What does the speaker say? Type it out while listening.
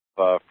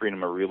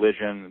freedom of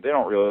religion. They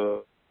don't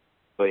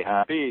really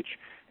have speech.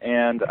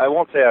 And I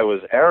won't say I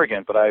was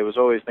arrogant, but I was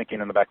always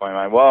thinking in the back of my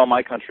mind, well,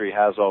 my country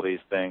has all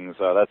these things.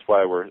 That's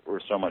why we're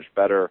so much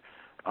better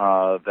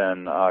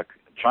than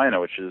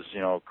China, which is,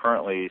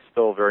 currently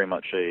still very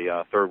much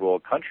a third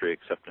world country,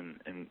 except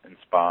in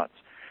spots.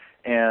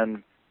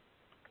 And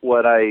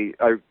what I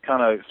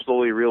kind of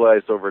slowly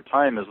realized over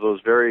time is those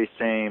very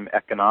same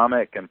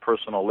economic and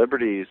personal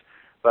liberties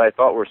that I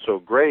thought were so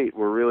great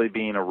were really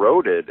being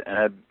eroded, and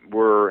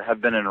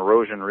have been an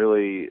erosion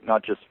really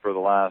not just for the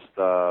last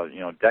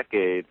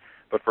decade,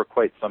 but for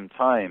quite some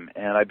time.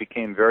 And I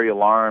became very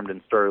alarmed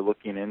and started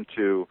looking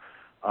into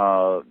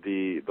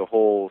the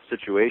whole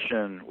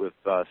situation with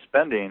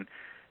spending.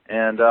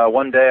 And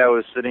one day I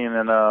was sitting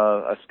in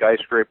a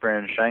skyscraper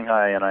in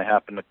Shanghai, and I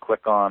happened to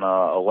click on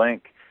a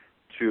link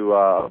to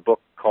a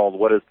book called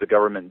 "What Has the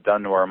Government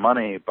Done to Our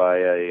Money" by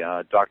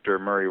a Dr.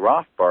 Murray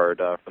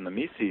Rothbard from the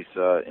Mises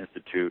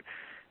Institute.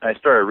 And I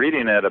started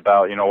reading it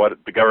about, what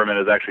the government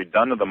has actually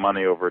done to the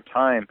money over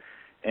time.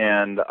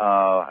 And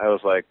I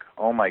was like,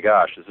 oh my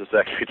gosh, is this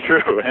actually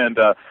true? And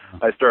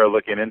I started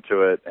looking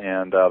into it,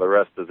 and the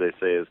rest, as they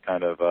say, is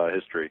kind of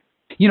history.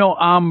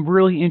 I'm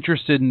really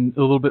interested in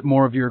a little bit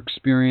more of your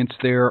experience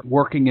there,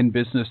 working in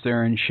business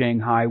there in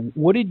Shanghai.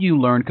 What did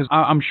you learn? Because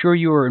I'm sure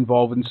you were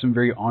involved in some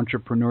very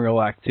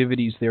entrepreneurial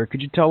activities there.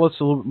 Could you tell us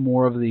a little bit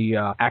more of the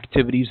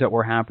activities that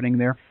were happening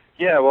there?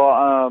 Yeah,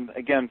 well,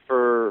 again,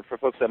 for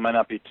folks that might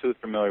not be too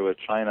familiar with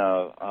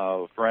China,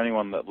 for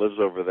anyone that lives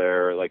over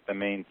there, like the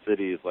main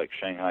cities like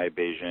Shanghai,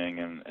 Beijing,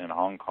 and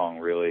Hong Kong,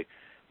 really,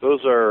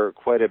 those are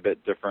quite a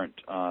bit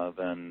different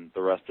than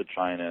the rest of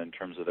China in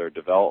terms of their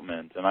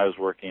development. And I was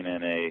working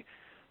in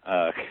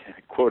a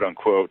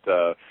quote-unquote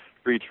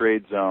free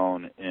trade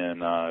zone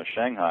in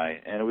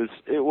Shanghai, and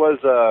it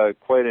was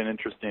quite an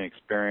interesting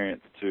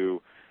experience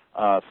to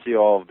see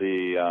all of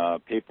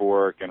the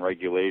paperwork and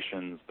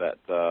regulations that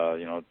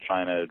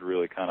China had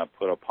really kind of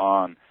put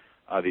upon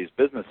these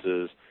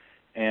businesses.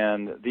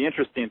 And the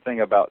interesting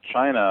thing about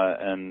China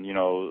and,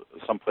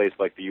 some place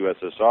like the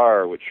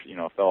USSR, which,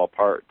 fell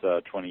apart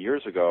 20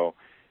 years ago,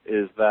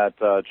 is that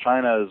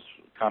China's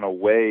kind of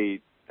way,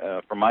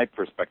 from my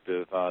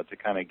perspective, to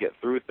kind of get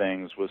through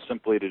things was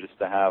simply to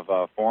have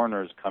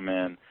foreigners come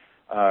in,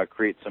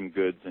 create some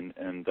goods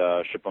and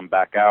ship them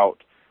back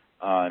out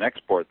and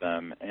export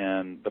them.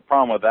 And the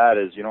problem with that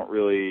is you don't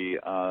really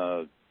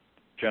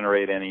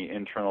generate any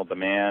internal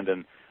demand.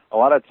 And a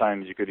lot of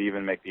times you could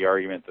even make the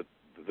argument that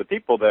the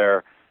people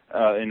there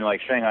in like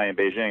Shanghai and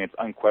Beijing, it's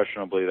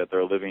unquestionably that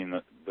their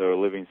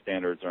living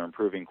standards are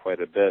improving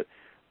quite a bit.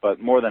 But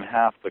more than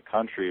half the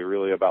country,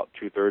 really about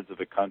 2/3 of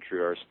the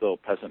country, are still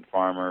peasant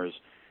farmers.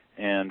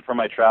 And from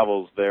my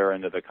travels there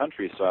into the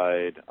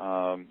countryside,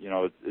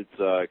 it's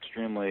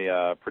extremely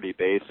pretty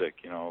basic.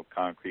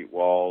 Concrete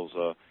walls,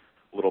 a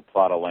little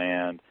plot of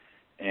land,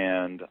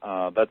 and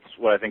that's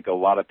what I think a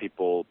lot of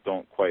people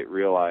don't quite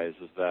realize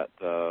is that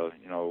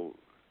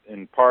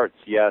in parts,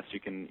 yes, you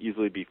can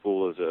easily be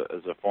fooled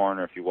as a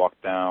foreigner if you walk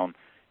down,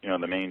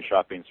 the main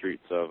shopping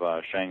streets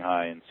of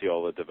Shanghai and see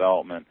all the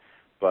development.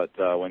 But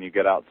when you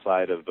get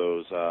outside of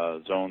those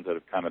zones that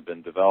have kind of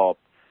been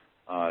developed,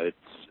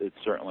 it's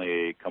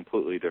certainly a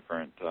completely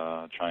different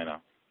China.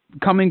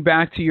 Coming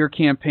back to your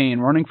campaign,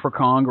 running for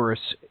Congress,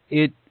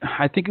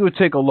 I think it would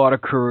take a lot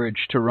of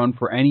courage to run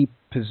for any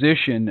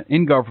position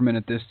in government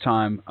at this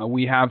time.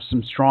 We have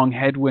some strong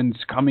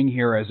headwinds coming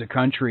here as a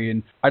country,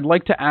 and I'd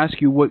like to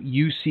ask you what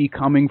you see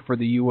coming for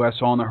the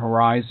U.S. on the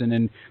horizon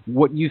and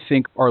what you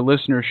think our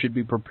listeners should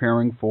be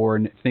preparing for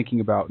and thinking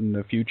about in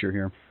the future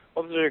here.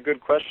 Well, those are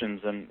good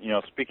questions, and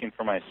speaking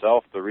for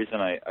myself, the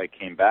reason I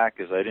came back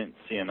is I didn't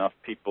see enough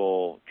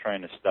people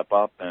trying to step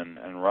up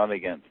and run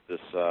against this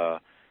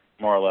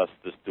more or less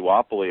this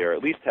duopoly, or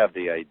at least have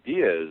the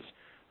ideas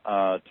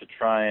to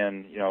try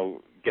and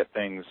get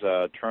things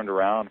turned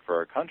around for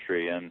our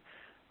country. And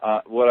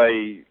what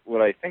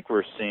I think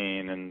we're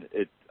seeing, and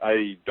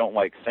I don't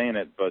like saying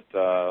it, but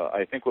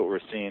I think what we're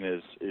seeing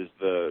is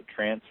the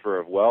transfer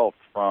of wealth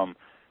from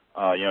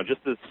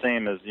just the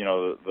same as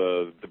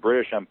the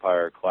British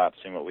Empire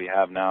collapsing. What we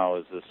have now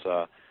is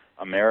this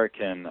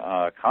American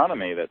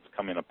economy that's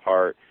coming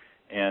apart.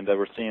 And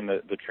we're seeing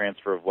the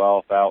transfer of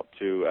wealth out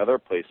to other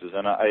places.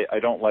 And I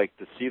don't like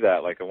to see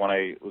that. Like when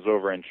I was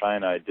over in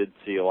China, I did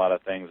see a lot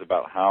of things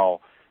about how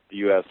the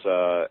U.S.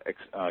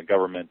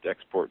 Government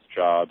exports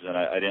jobs, and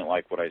I didn't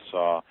like what I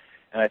saw.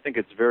 And I think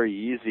it's very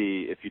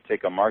easy, if you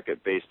take a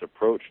market-based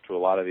approach to a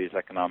lot of these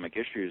economic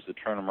issues, to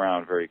turn them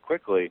around very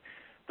quickly.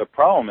 The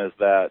problem is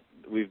that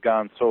we've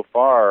gone so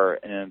far,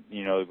 and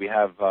we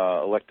have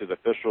elected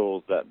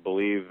officials that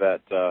believe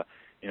that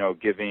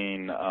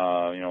giving,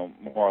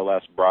 more or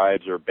less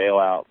bribes or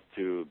bailouts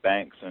to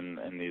banks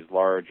and these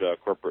large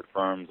corporate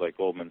firms like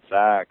Goldman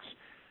Sachs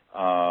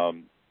are,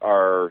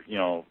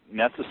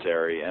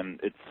 necessary, and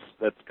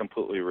that's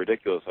completely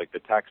ridiculous. Like, the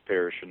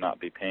taxpayers should not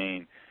be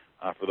paying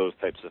for those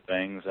types of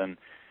things. And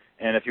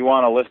if you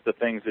want a list of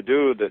things to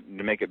do to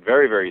make it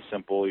very, very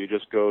simple, you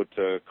just go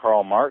to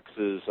Karl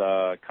Marx's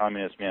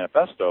Communist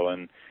Manifesto,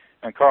 and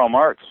And Karl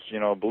Marx,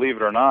 believe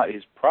it or not,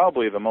 he's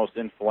probably the most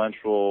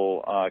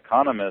influential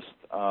economist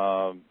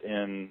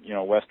in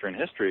Western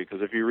history.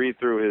 Because if you read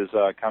through his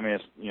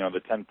communist,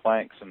 the 10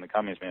 planks in the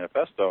Communist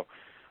Manifesto,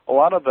 a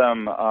lot of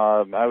them,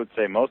 I would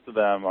say most of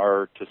them,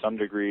 are to some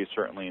degree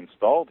certainly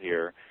installed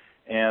here.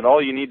 And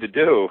all you need to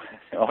do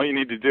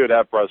to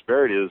have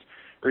prosperity is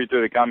read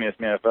through the Communist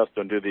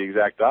Manifesto and do the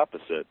exact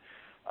opposite.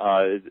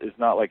 It's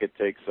not like it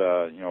takes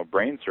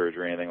brain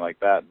surgery or anything like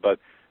that. But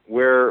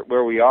where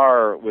we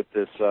are with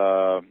this,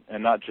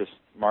 and not just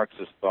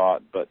Marxist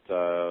thought, but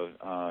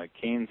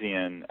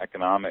Keynesian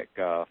economic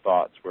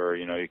thoughts, where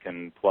you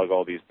can plug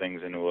all these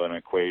things into an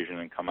equation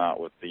and come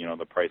out with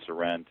the price of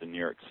rent in New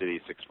York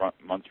City 6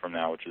 months from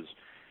now, which is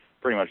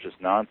pretty much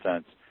just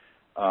nonsense.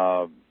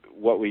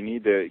 What we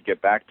need to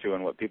get back to,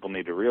 and what people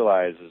need to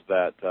realize, is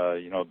that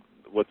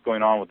what's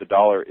going on with the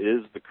dollar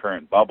is the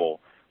current bubble.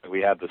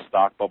 We had the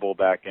stock bubble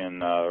back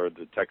in, or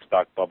the tech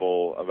stock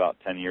bubble about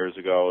 10 years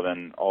ago.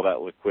 Then all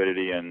that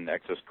liquidity and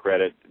excess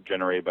credit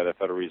generated by the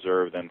Federal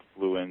Reserve then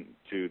flew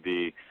into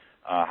the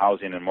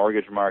housing and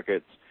mortgage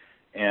markets.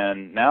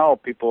 And now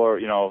people are,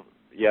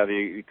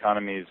 the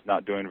economy is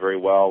not doing very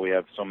well. We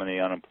have so many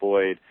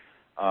unemployed.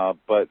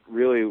 But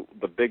really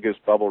the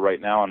biggest bubble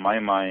right now in my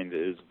mind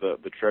is the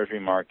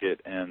Treasury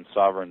market and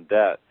sovereign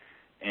debt.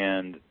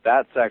 And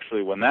that's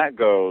actually, when that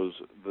goes,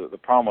 the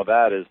problem with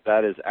that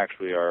is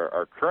actually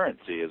our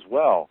currency as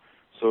well.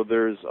 So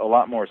there's a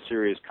lot more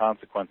serious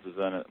consequences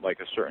than like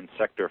a certain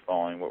sector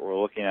falling. What we're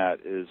looking at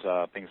is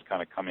things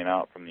kind of coming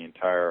out from the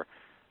entire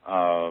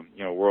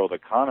world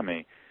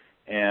economy.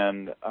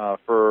 And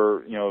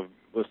for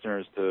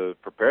listeners to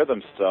prepare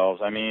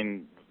themselves, I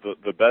mean,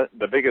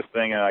 the biggest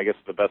thing, and I guess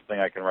the best thing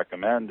I can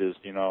recommend is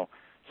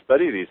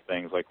study these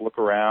things, like look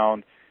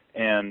around.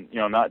 And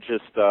not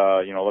just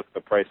look at the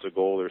price of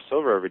gold or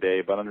silver every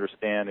day, but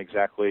understand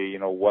exactly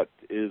what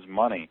is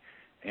money,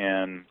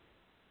 and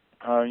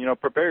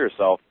prepare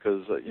yourself,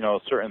 because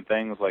certain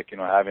things like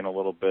having a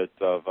little bit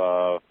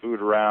of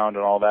food around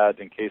and all that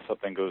in case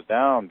something goes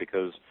down.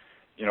 Because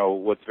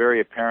what's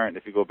very apparent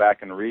if you go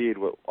back and read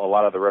what a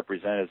lot of the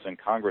representatives in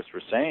Congress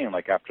were saying,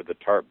 like after the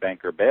TARP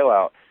banker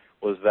bailout,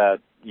 was that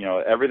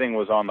everything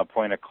was on the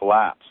point of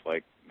collapse.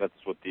 Like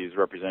that's what these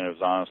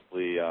representatives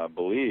honestly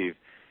believe.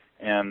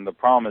 And the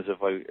problem is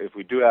if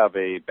we do have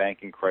a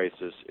banking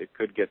crisis, it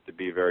could get to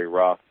be very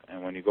rough.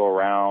 And when you go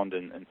around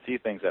and see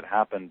things that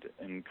happened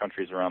in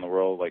countries around the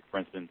world, like, for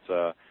instance,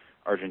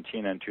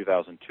 Argentina in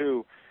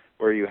 2002,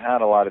 where you had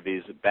a lot of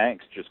these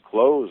banks just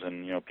close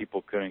and,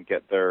 people couldn't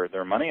get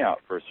their money out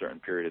for a certain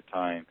period of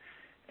time.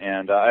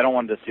 And I don't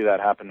want to see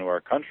that happen to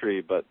our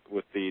country, but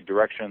with the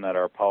direction that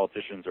our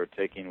politicians are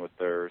taking with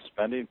their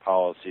spending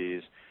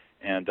policies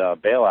and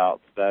bailouts,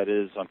 that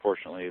is,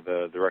 unfortunately,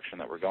 the direction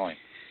that we're going.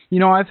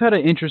 I've had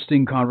an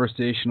interesting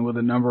conversation with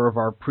a number of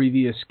our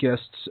previous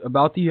guests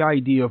about the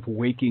idea of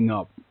waking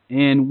up.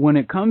 And when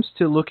it comes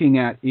to looking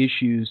at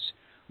issues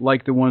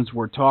like the ones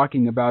we're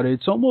talking about,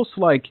 it's almost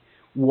like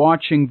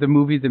watching the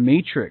movie The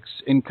Matrix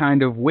and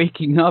kind of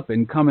waking up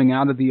and coming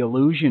out of the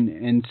illusion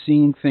and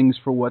seeing things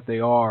for what they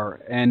are.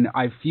 And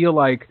I feel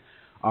like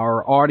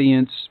our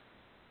audience,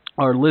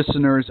 our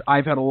listeners,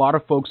 I've had a lot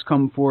of folks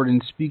come forward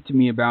and speak to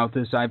me about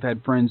this. I've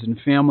had friends and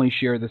family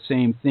share the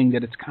same thing,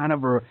 that it's kind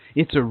of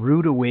it's a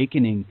rude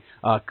awakening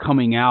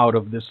coming out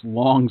of this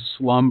long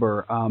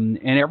slumber.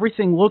 And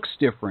everything looks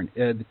different.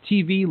 The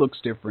TV looks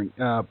different.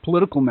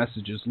 Political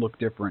messages look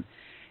different.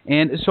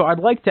 And so I'd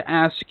like to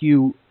ask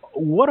you,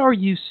 what are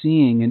you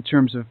seeing in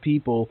terms of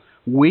people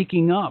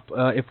waking up?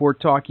 If we're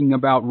talking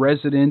about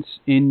residents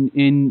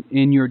in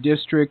your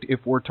district, if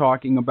we're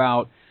talking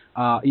about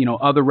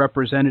other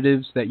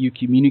representatives that you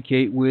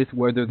communicate with,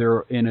 whether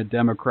they're in a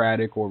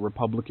Democratic or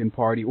Republican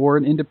Party or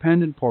an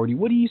independent party.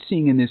 What are you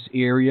seeing in this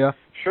area?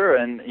 Sure,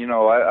 and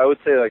I would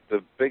say like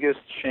the biggest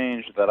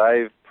change that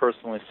I've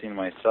personally seen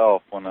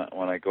myself when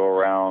I go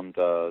around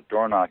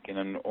door knocking,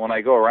 and when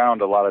I go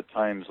around a lot of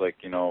times, like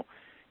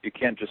you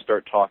can't just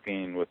start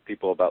talking with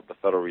people about the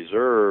Federal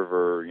Reserve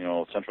or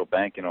central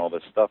banking and all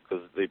this stuff,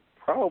 because they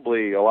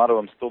probably, a lot of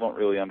them still don't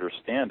really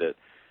understand it.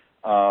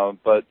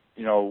 But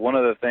one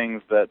of the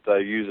things that I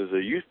use as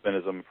a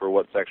euphemism for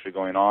what's actually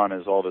going on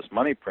is all this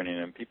money printing,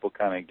 and people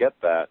kind of get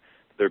that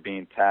they're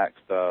being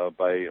taxed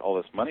by all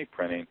this money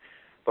printing.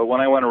 But when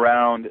I went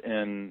around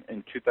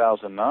in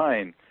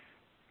 2009,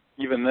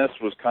 even this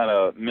was kind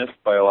of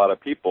missed by a lot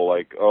of people.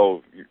 Like,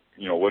 oh,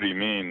 what do you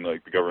mean?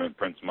 Like the government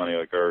prints money?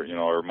 Like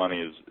our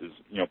money is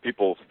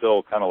people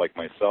still kind of like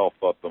myself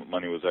thought the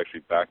money was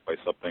actually backed by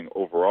something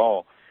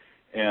overall,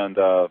 and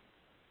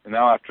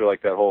now after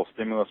like that whole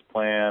stimulus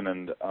plan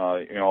and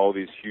all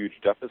these huge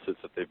deficits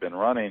that they've been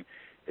running,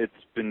 it's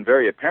been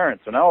very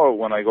apparent. So now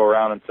when I go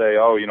around and say,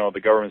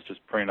 the government's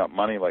just printing up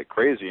money like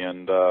crazy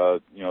and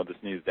this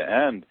needs to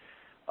end,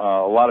 a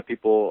lot of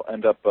people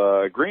end up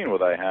agreeing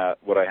with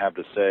what I have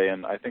to say,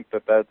 and I think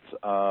that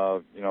that's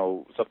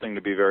something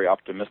to be very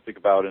optimistic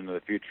about into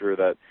the future.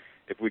 That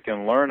if we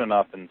can learn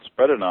enough and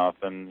spread enough,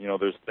 and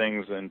there's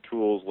things and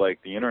tools like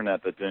the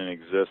internet that didn't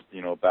exist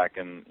back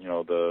in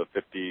the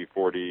 50,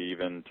 40,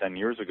 even 10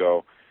 years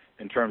ago,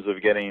 in terms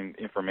of getting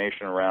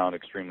information around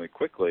extremely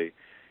quickly.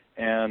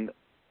 And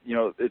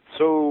it's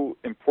so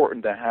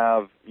important to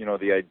have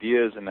the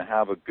ideas and to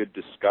have a good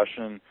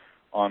discussion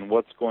on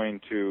what's going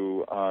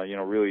to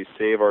really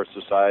save our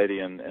society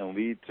and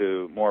lead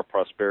to more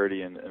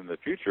prosperity in the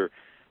future.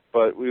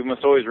 But we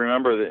must always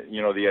remember that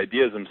the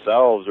ideas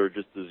themselves are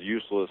just as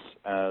useless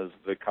as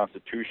the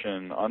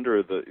Constitution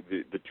under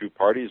the two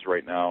parties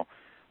right now.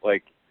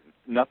 Like,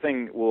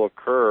 nothing will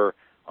occur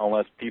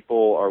unless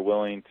people are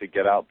willing to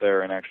get out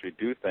there and actually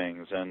do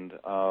things. And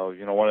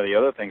one of the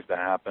other things to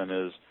happen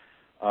is,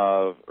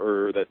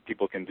 or that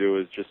people can do,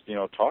 is just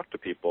talk to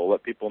people,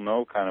 let people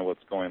know kind of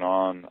what's going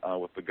on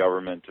with the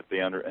government, if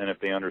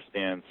they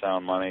understand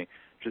sound money.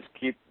 Just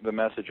keep the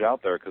message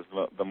out there, because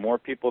the more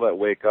people that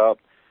wake up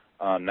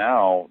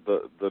now,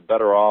 the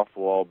better off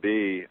we'll all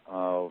be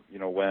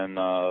when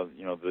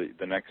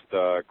the next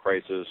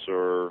crisis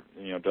or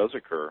does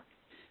occur.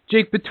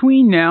 Jake,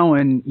 between now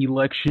and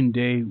Election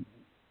Day,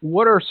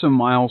 what are some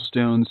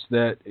milestones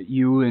that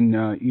you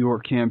and your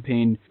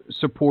campaign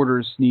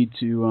supporters need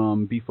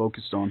to be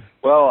focused on?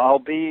 Well, I'll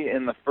be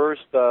in the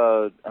first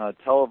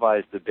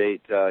televised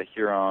debate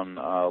here on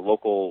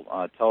local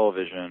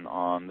television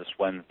on this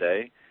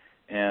Wednesday,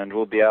 and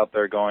we'll be out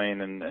there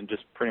going and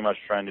just pretty much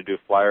trying to do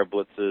flyer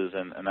blitzes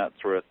and that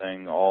sort of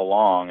thing all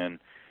along. And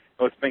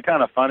what's been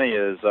kind of funny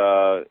is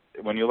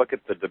when you look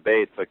at the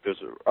debates, like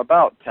there's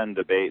about 10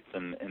 debates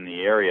in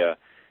the area.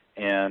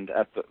 And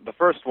at the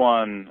first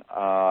one,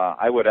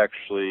 I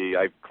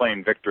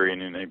claimed victory,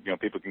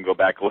 and people can go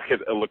back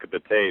and look at the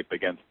tape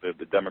against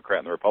the Democrat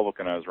and the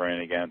Republican I was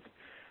running against.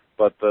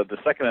 But the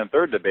second and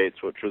third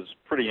debates, which was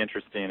pretty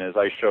interesting, is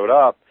I showed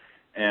up,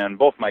 and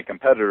both my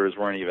competitors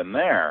weren't even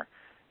there.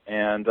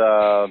 And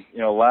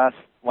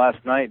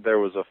last night there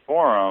was a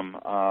forum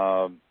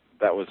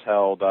that was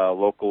held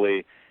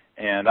locally.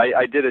 And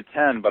I did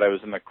attend, but I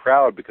was in the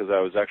crowd because I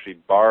was actually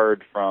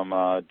barred from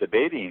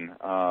debating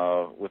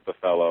with the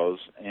fellows.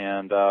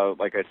 And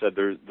like I said,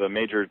 the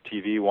major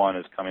TV one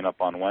is coming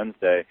up on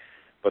Wednesday,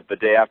 but the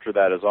day after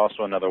that is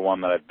also another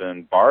one that I've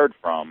been barred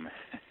from.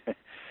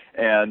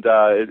 and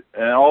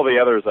all the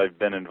others I've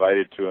been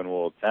invited to and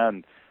will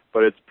attend.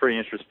 But it's pretty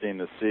interesting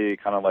to see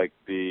kind of like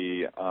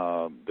the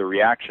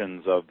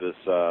reactions of this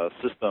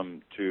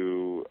system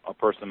to a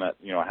person that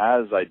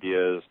has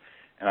ideas.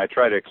 And I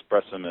try to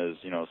express them as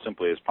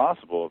simply as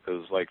possible,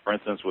 because, like, for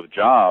instance, with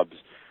jobs,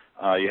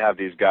 you have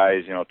these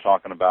guys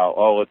talking about,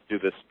 let's do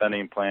this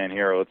spending plan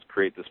here, let's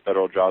create this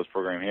federal jobs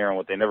program here, and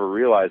what they never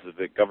realize is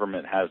that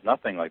government has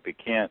nothing. Like,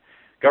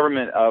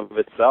 government of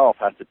itself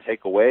has to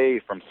take away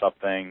from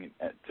something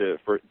to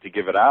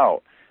give it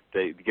out,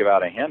 to give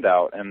out a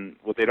handout. And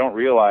what they don't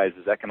realize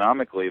is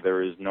economically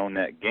there is no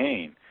net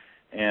gain.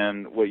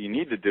 And what you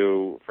need to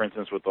do, for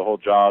instance, with the whole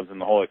jobs and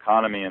the whole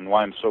economy, and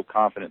why I'm so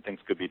confident things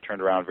could be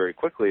turned around very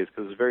quickly, is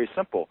because it's very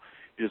simple.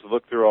 You just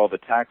look through all the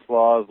tax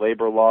laws,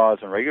 labor laws,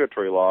 and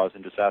regulatory laws,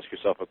 and just ask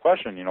yourself a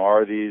question.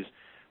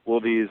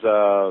 Will these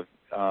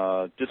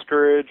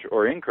discourage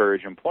or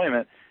encourage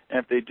employment? And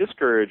if they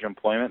discourage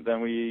employment, then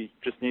we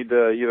just need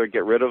to either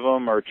get rid of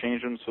them or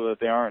change them so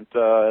that they aren't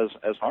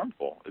as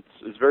harmful.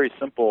 It's very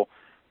simple,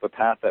 the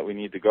path that we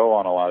need to go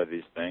on a lot of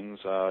these things.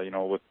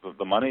 With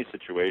the money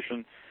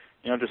situation,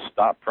 just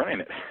stop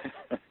printing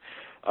it.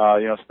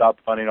 Stop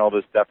funding all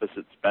this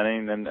deficit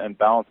spending and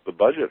balance the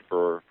budget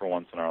for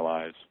once in our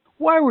lives.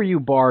 Why were you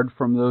barred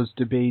from those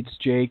debates,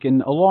 Jake?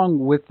 And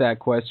along with that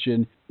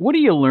question, what are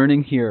you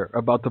learning here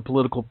about the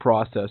political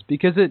process?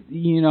 Because it,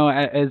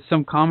 as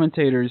some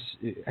commentators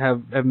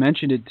have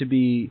mentioned it to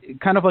be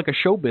kind of like a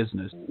show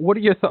business. What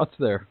are your thoughts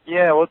there?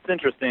 Yeah, well, it's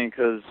interesting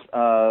because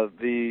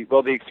the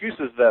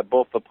excuses that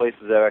both the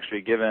places have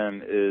actually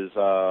given is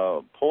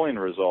polling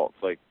results,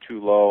 like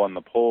too low on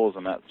the polls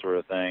and that sort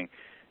of thing.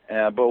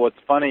 But what's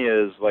funny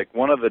is, like,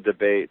 one of the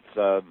debates,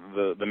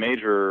 the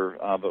major,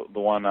 the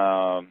one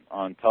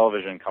on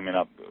television coming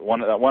up,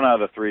 one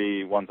out of the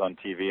three ones on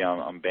TV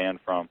I'm banned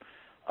from.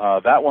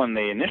 That one,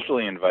 they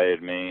initially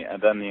invited me,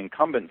 and then the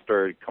incumbent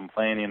started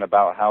complaining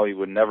about how he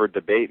would never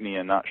debate me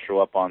and not show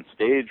up on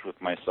stage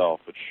with myself,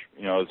 which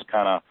is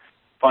kind of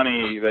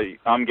funny that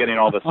I'm getting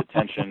all this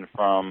attention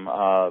from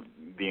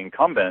the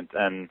incumbent.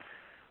 And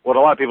what a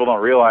lot of people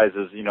don't realize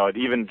is,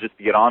 even just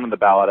to get onto the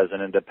ballot as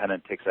an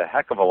independent takes a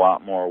heck of a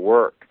lot more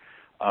work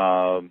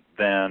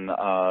than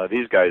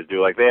these guys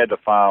do. Like, they had to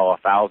file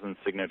 1,000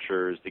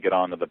 signatures to get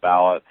onto the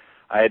ballot.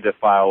 I had to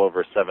file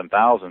over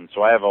 7,000.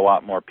 So I have a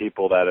lot more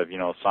people that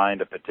have,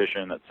 signed a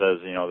petition that says,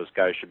 this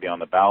guy should be on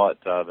the ballot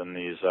than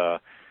these,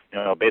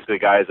 basically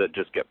guys that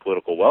just get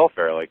political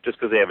welfare. Like, just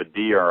because they have a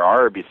D or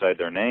R beside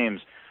their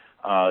names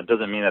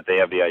doesn't mean that they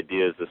have the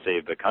ideas to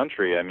save the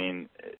country. I mean,